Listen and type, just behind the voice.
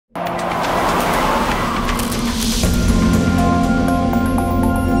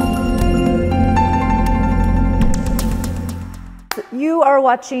are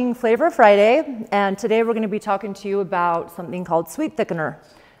watching Flavor Friday, and today we're going to be talking to you about something called sweet thickener.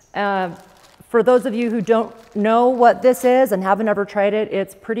 For those of you who don't know what this is and haven't ever tried it,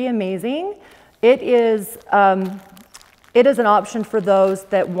 it's pretty amazing. It is an option for those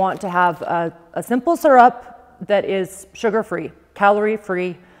that want to have a simple syrup that is sugar-free,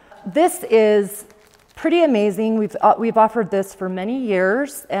 calorie-free. This is pretty amazing. We've offered this for many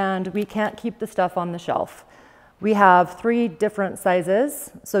years, and we can't keep the stuff on the shelf. We have 3 different sizes,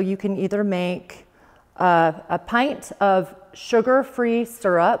 so you can either make a pint of sugar-free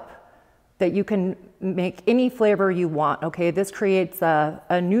syrup that you can make any flavor you want, okay? This creates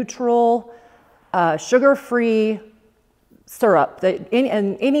a neutral, sugar-free syrup,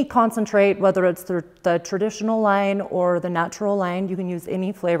 and any concentrate, whether it's the traditional line or the natural line, you can use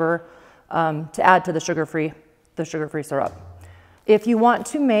any flavor to add to the sugar-free syrup. If you want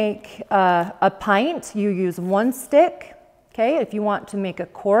to make a pint, you use 1 stick, okay? If you want to make a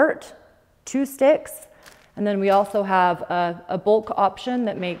quart, 2 sticks. And then we also have a bulk option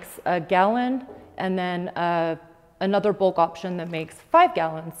that makes a gallon, and then another bulk option that makes 5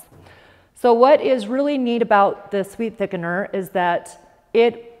 gallons. So what is really neat about the sweet thickener is that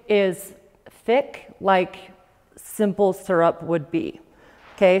it is thick like simple syrup would be,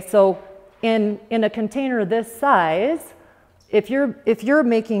 okay? So in a container this size, if you're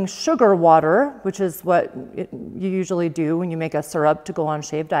making sugar water, which is what you usually do when you make a syrup to go on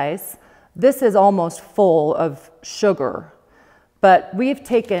shaved ice, this is almost full of sugar. But we've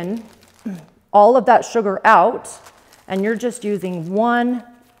taken all of that sugar out, and you're just using 1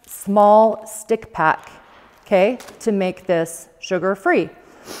 small stick pack, okay, to make this sugar-free.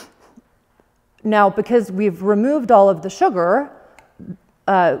 Now, because we've removed all of the sugar,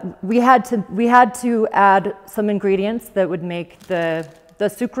 we had to add some ingredients that would make the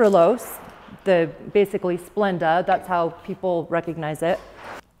sucralose, basically Splenda. That's how people recognize it.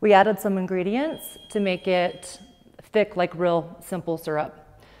 We added some ingredients to make it thick like real simple syrup.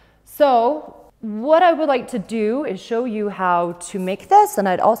 So what I would like to do is show you how to make this, and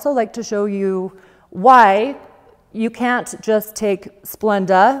I'd also like to show you why you can't just take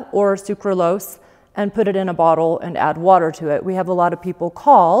Splenda or sucralose and put it in a bottle and add water to it. We have a lot of people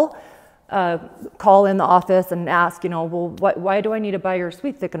call in the office and ask, well, why do I need to buy your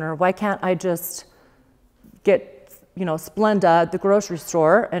sweet thickener? Why can't I just get, Splenda at the grocery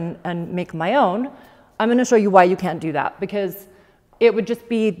store and make my own? I'm going to show you why you can't do that, because it would just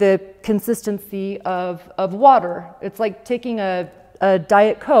be the consistency of water. It's like taking a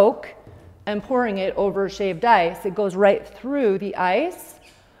Diet Coke and pouring it over shaved ice. It goes right through the ice.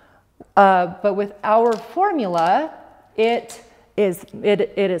 But with our formula, it is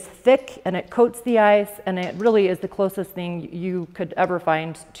thick and it coats the ice, and it really is the closest thing you could ever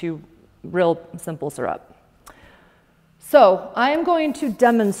find to real simple syrup. So I am going to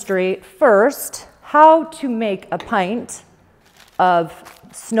demonstrate first how to make a pint of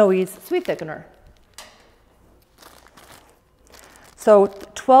Snowie's sweet thickener. So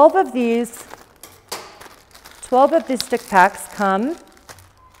 12 of these stick packs come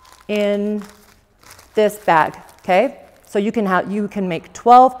in this bag, okay? So you can make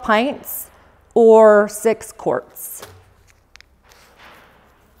 12 pints or 6 quarts.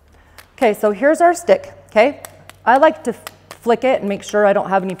 Okay, so here's our stick, okay? I like to flick it and make sure I don't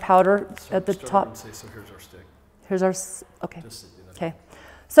have any powder at the top. And say, so here's our stick. Here's our, okay. Okay.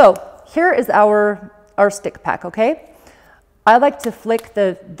 So here is our stick pack, okay? I like to flick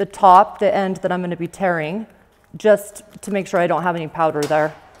the top, the end that I'm gonna be tearing, just to make sure I don't have any powder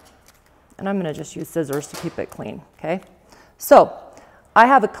there. And I'm gonna just use scissors to keep it clean, okay? So I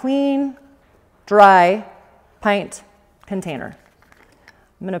have a clean, dry pint container.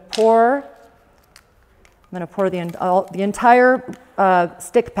 I'm gonna pour the entire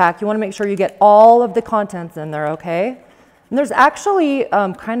stick pack. You wanna make sure you get all of the contents in there, okay? And there's actually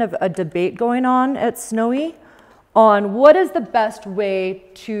kind of a debate going on at Snowie on what is the best way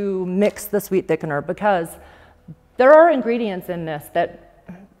to mix the sweet thickener, because there are ingredients in this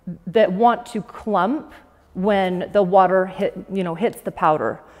that want to clump when the water hits the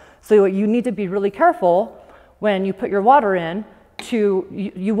powder. So you need to be really careful when you put your water in.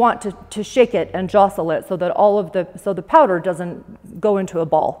 You want to shake it and jostle it so that so the powder doesn't go into a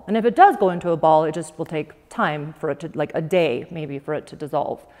ball. And if it does go into a ball, it just will take time for it to, like a day maybe, for it to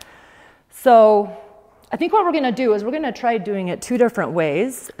dissolve. So I think what we're going to do is we're going to try doing it 2 different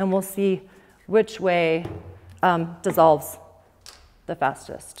ways, and we'll see which way dissolves the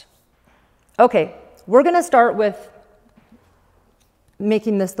fastest. Okay, we're going to start with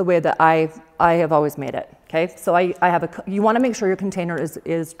making this the way that I have always made it. Okay, so you want to make sure your container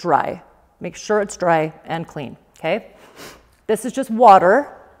is dry. Make sure it's dry and clean. Okay, This is just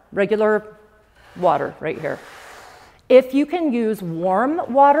water, regular water right here. If you can use warm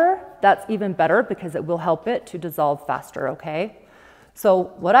water, that's even better because it will help it to dissolve faster, okay?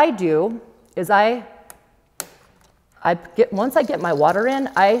 So what I do is once I get my water in,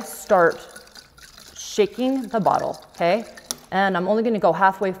 I start shaking the bottle, okay? And I'm only gonna go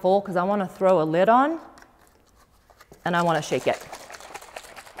halfway full because I wanna throw a lid on and I wanna shake it.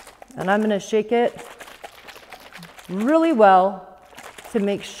 And I'm gonna shake it really well to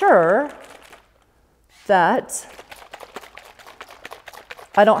make sure that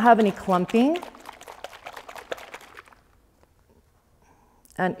I don't have any clumping.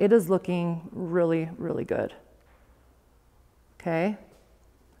 And it is looking really, really good. Okay?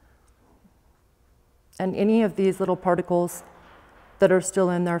 And any of these little particles that are still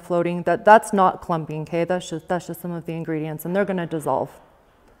in there floating, that's not clumping, okay? That's just some of the ingredients, and they're gonna dissolve.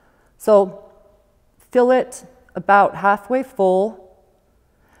 So fill it about halfway full.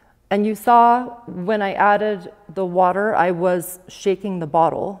 And you saw when I added the water, I was shaking the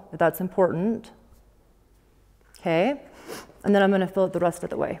bottle. That's important. Okay? And then I'm gonna fill it the rest of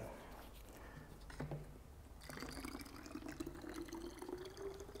the way.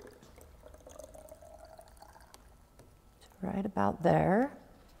 Right about there.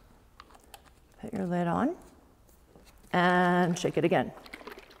 Put your lid on and shake it again.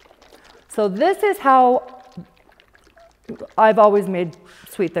 So this is how I've always made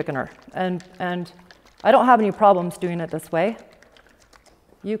sweet thickener, and I don't have any problems doing it this way.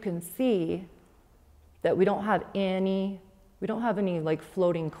 You can see that we don't have any like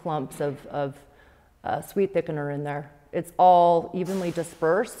floating clumps of sweet thickener in there. It's all evenly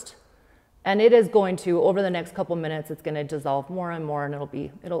dispersed, and it is going to, over the next couple minutes, it's going to dissolve more and more, and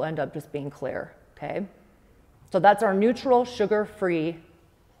it'll end up just being clear. Okay, so that's our neutral, sugar-free,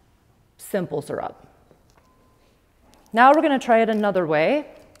 simple syrup. Now we're going to try it another way.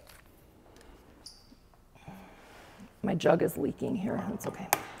 My jug is leaking here. That's okay.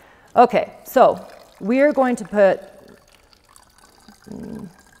 Okay, so we're going to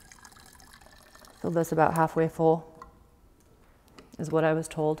fill this about halfway full, is what I was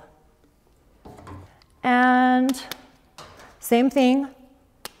told. And same thing.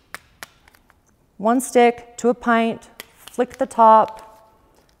 1 stick to a pint, flick the top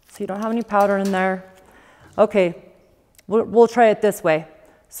so you don't have any powder in there. Okay. We'll try it this way.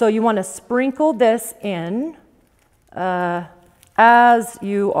 So you want to sprinkle this in as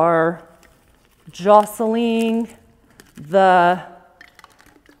you are jostling the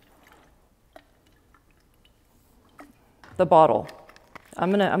bottle.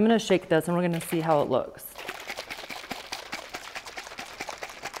 I'm gonna shake this and we're gonna see how it looks.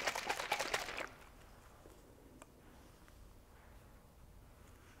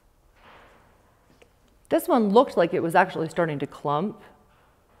 This one looked like it was actually starting to clump,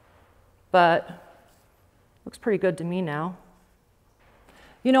 but looks pretty good to me now.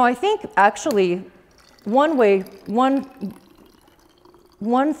 You know, I think actually one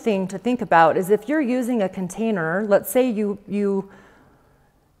thing to think about is if you're using a container, let's say you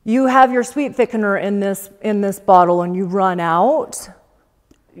have your sweet thickener in this bottle and you run out,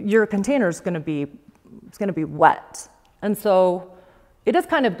 your container is going to be wet. And so it is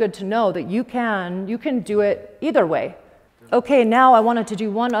kind of good to know that you can do it either way. Okay, now I wanted to do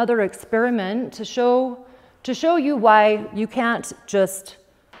one other experiment to show you why you can't just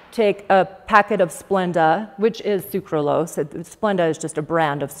take a packet of Splenda, which is sucralose. Splenda is just a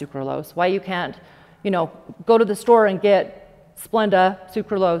brand of sucralose. Why you can't, go to the store and get Splenda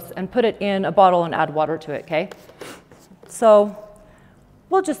sucralose and put it in a bottle and add water to it, okay? So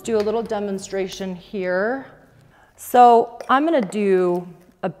we'll just do a little demonstration here. So I'm gonna do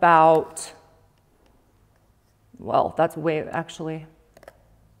about, well, that's way, actually,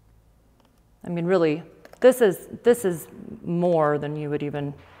 I mean, really, this is more than you would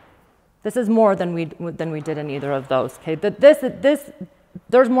even, this is more than we did in either of those, okay?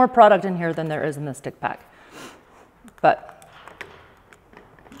 There's more product in here than there is in the stick pack, but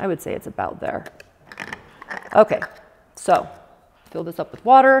I would say it's about there. Okay, so fill this up with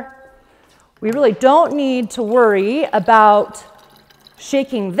water. We really don't need to worry about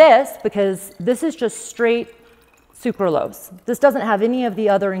shaking this because this is just straight sucralose. This doesn't have any of the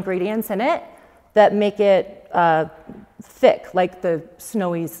other ingredients in it that make it thick like the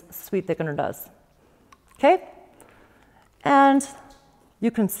Snowie's Sweet Thickener does. Okay? And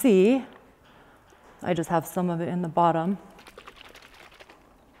you can see, I just have some of it in the bottom.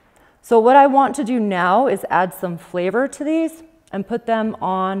 So what I want to do now is add some flavor to these and put them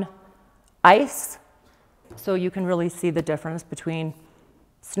on ice so you can really see the difference between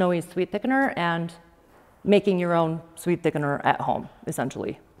Snowie's Sweet Thickener and making your own sweet thickener at home,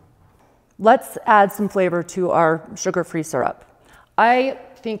 essentially. Let's add some flavor to our sugar-free syrup. I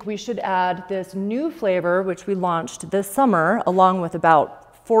think we should add this new flavor, which we launched this summer, along with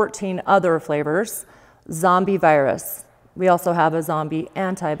about 14 other flavors, zombie virus. We also have a zombie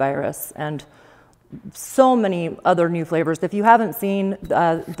antivirus and so many other new flavors. If you haven't seen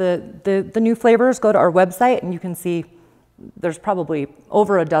the new flavors, go to our website and you can see there's probably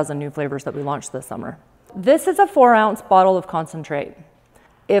over a dozen new flavors that we launched this summer. This is a 4-ounce bottle of concentrate.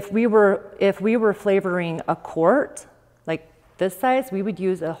 If we were flavoring a quart, like this size, we would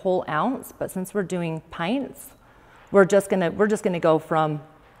use a whole ounce, but since we're doing pints, we're just gonna go from,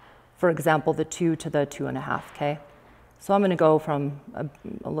 for example, the 2 to the 2.5, okay? So I'm gonna go from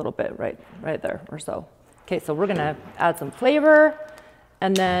a little bit right there or so. Okay, so we're gonna add some flavor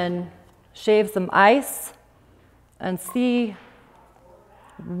and then shave some ice and see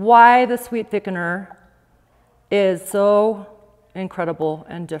why the sweet thickener is so incredible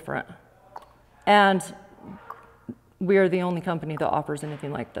and different. And we are the only company that offers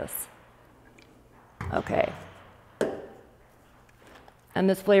anything like this. Okay. And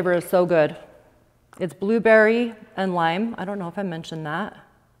this flavor is so good. It's blueberry and lime. I don't know if I mentioned that.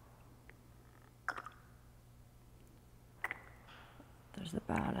 There's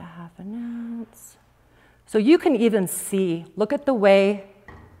about a 1/2 ounce. So you can even see, look at the way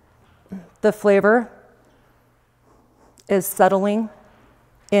the flavor is settling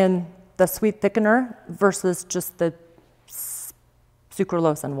in the sweet thickener versus just the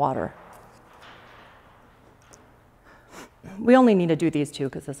sucralose and water. We only need to do these two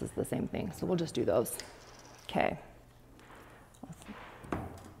because this is the same thing, so we'll just do those. Okay.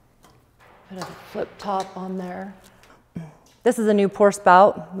 Put a flip top on there. This is a new pour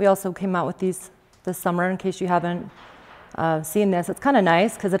spout. We also came out with these this summer in case you haven't seen this. It's kind of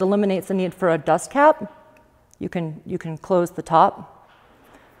nice because it eliminates the need for a dust cap. You can close the top.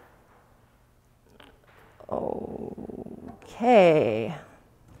 Okay.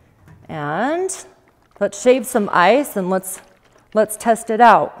 And let's shave some ice and let's test it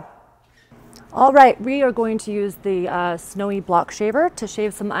out. All right, we are going to use the Snowy block shaver to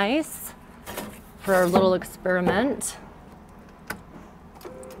shave some ice for our little experiment.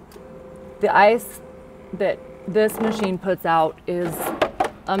 The ice that this machine puts out is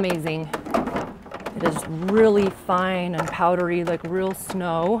amazing. It is really fine and powdery, like real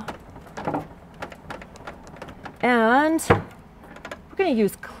snow. And we're going to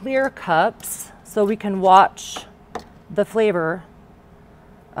use clear cups so we can watch the flavor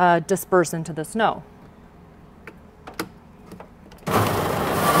disperse into the snow.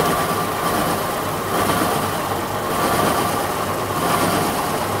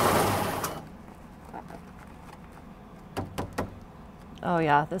 Oh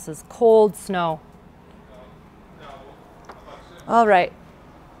yeah, this is cold snow. All right,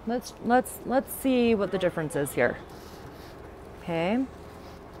 let's see what the difference is here. Okay.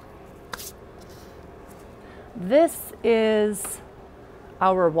 This is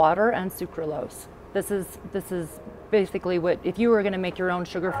our water and sucralose. This is basically what, if you were going to make your own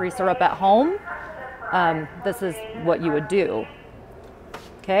sugar-free syrup at home, this is what you would do.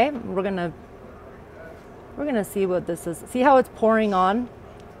 Okay, we're gonna see what this is. See how it's pouring on?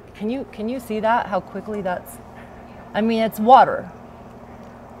 Can you see that? How quickly that's? I mean, it's water.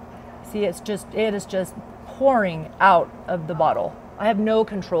 See, it is just pouring out of the bottle. I have no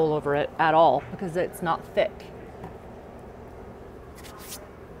control over it at all because it's not thick.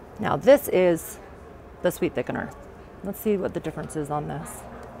 Now this is the sweet thickener. Let's see what the difference is on this.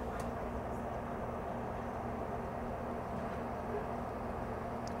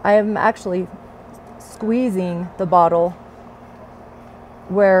 I am actually squeezing the bottle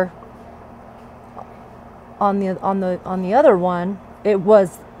where on the other one it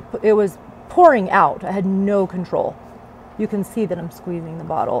was pouring out. I had no control. You can see that I'm squeezing the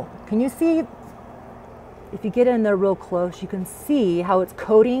bottle. Can you see? If you get in there real close, you can see how it's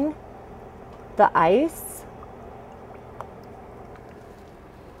coating the ice.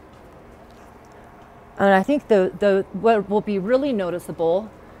 And I think what will be really noticeable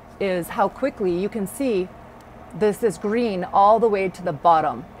is how quickly you can see this is green all the way to the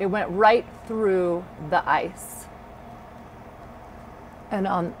bottom. It went right through the ice. And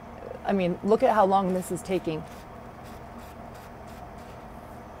I mean, look at how long this is taking.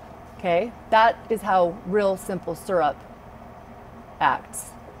 Okay, that is how real simple syrup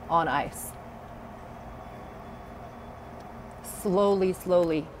acts on ice. Slowly,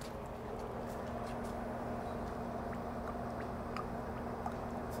 slowly.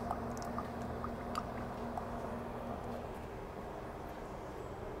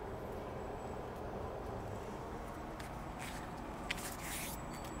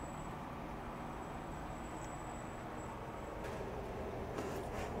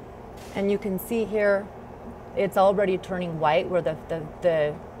 And you can see here, it's already turning white where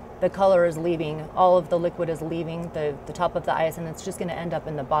the color is leaving, all of the liquid is leaving the top of the ice, and it's just gonna end up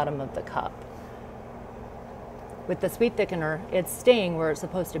in the bottom of the cup. With the sweet thickener, it's staying where it's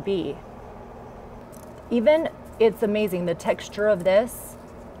supposed to be. Even, it's amazing, the texture of this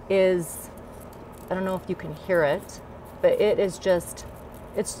is, I don't know if you can hear it, but it is just,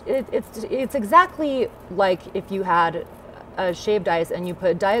 it's exactly like if you had a shaved ice and you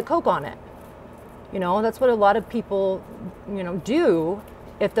put Diet Coke on it. You know, that's what a lot of people, you know, do.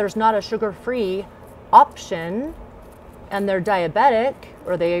 If there's not a sugar-free option and they're diabetic,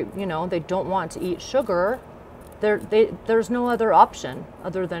 or they, you know, they don't want to eat sugar, there's no other option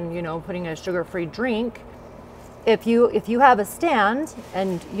other than, you know, putting a sugar-free drink. If you have a stand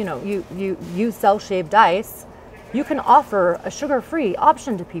and, you know, you sell shaved ice, you can offer a sugar-free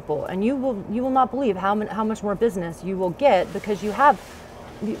option to people, and you will not believe how much more business you will get because you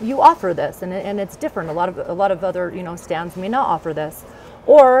offer this, and it's different. A lot of other, you know, stands may not offer this.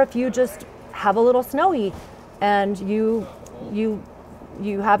 Or if you just have a little Snowie and you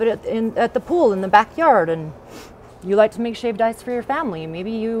have it at the pool in the backyard, and you like to make shaved ice for your family,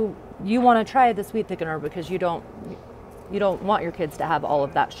 maybe you want to try the sweet thickener because you don't want your kids to have all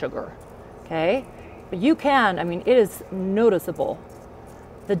of that sugar. Okay? But you can, I mean, it is noticeable,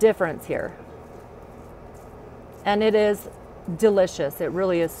 the difference here. And it is delicious. It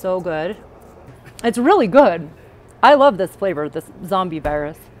really is so good. It's really good. I love this flavor, this zombie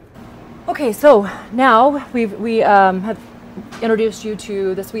virus. Okay, so now we have introduced you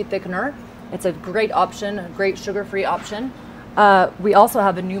to the sweet thickener. It's a great option, a great sugar-free option. We also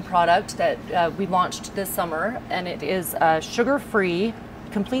have a new product that we launched this summer, and it is a sugar-free,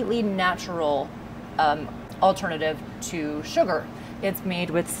 completely natural alternative to sugar. It's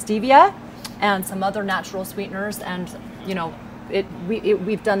made with stevia and some other natural sweeteners, and you know,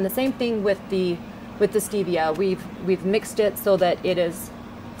 we've done the same thing with the stevia. We've mixed it so that it is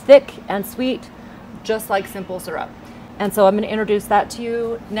thick and sweet, just like simple syrup. And so I'm going to introduce that to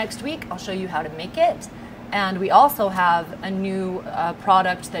you next week. I'll show you how to make it. And we also have a new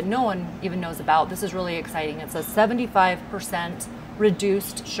product that no one even knows about. This is really exciting. It's a 75%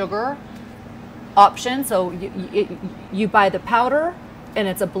 reduced sugar option. So you buy the powder, and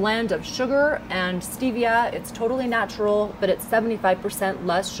it's a blend of sugar and stevia. It's totally natural, but it's 75%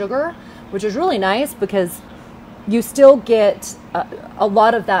 less sugar, which is really nice because you still get a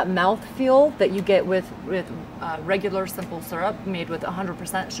lot of that mouthfeel that you get with regular simple syrup made with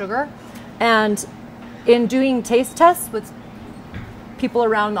 100% sugar. And in doing taste tests with people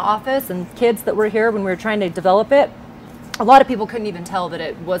around the office and kids that were here when we were trying to develop it, a lot of people couldn't even tell that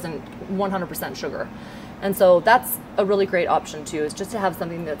it wasn't 100% sugar. And so that's a really great option too, is just to have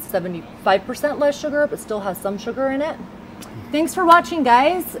something that's 75% less sugar but still has some sugar in it. Thanks for watching,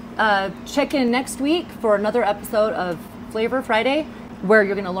 guys. Check in next week for another episode of Flavor Friday, where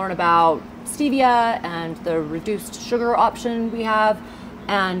you're going to learn about stevia and the reduced sugar option we have.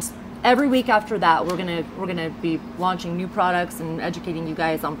 And every week after that, we're gonna be launching new products and educating you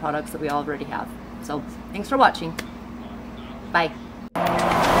guys on products that we already have. So thanks for watching. Bye.